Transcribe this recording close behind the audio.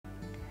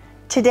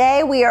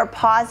Today we are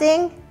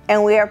pausing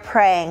and we are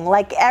praying.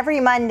 Like every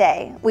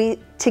Monday,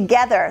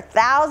 together,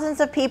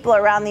 thousands of people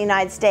around the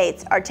United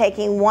States are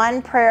taking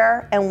one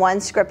prayer and one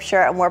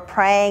scripture, and we're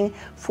praying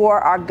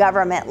for our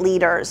government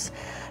leaders.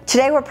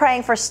 Today we're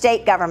praying for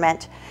state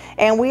government,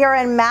 and we are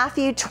in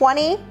Matthew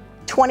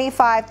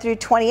 20:25 through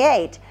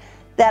 28,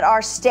 that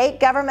our state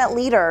government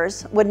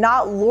leaders would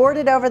not lord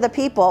it over the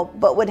people,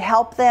 but would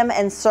help them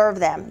and serve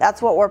them.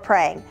 That's what we're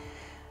praying.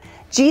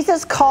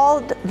 Jesus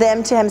called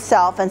them to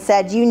himself and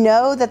said, "You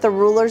know that the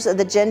rulers of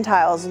the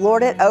Gentiles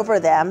lord it over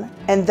them,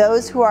 and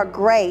those who are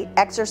great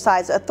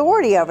exercise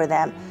authority over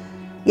them.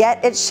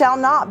 Yet it shall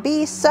not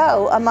be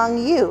so among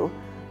you,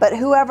 but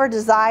whoever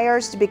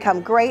desires to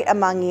become great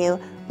among you,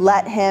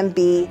 let him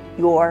be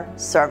your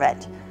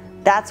servant."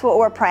 That's what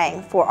we're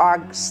praying for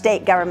our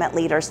state government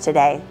leaders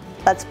today.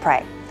 Let's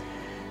pray.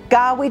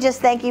 God, we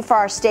just thank you for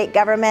our state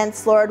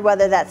governments, Lord,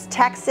 whether that's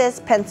Texas,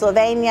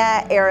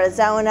 Pennsylvania,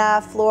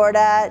 Arizona,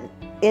 Florida,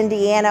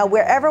 Indiana,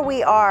 wherever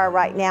we are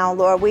right now,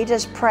 Lord, we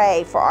just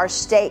pray for our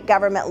state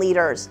government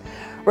leaders.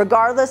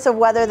 Regardless of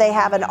whether they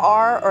have an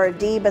R or a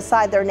D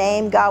beside their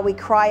name, God, we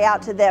cry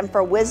out to them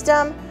for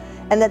wisdom,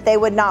 and that they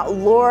would not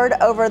lord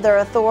over their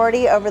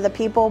authority over the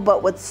people,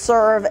 but would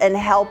serve and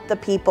help the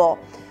people.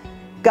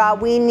 God,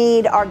 we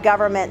need our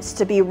governments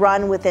to be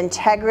run with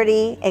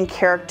integrity and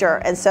character.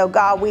 And so,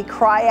 God, we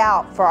cry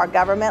out for our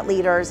government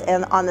leaders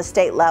on the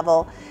state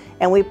level,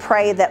 and we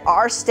pray that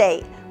our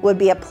state would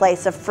be a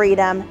place of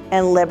freedom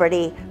and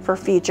liberty for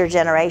future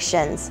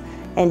generations.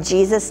 In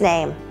Jesus'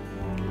 name,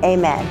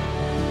 amen.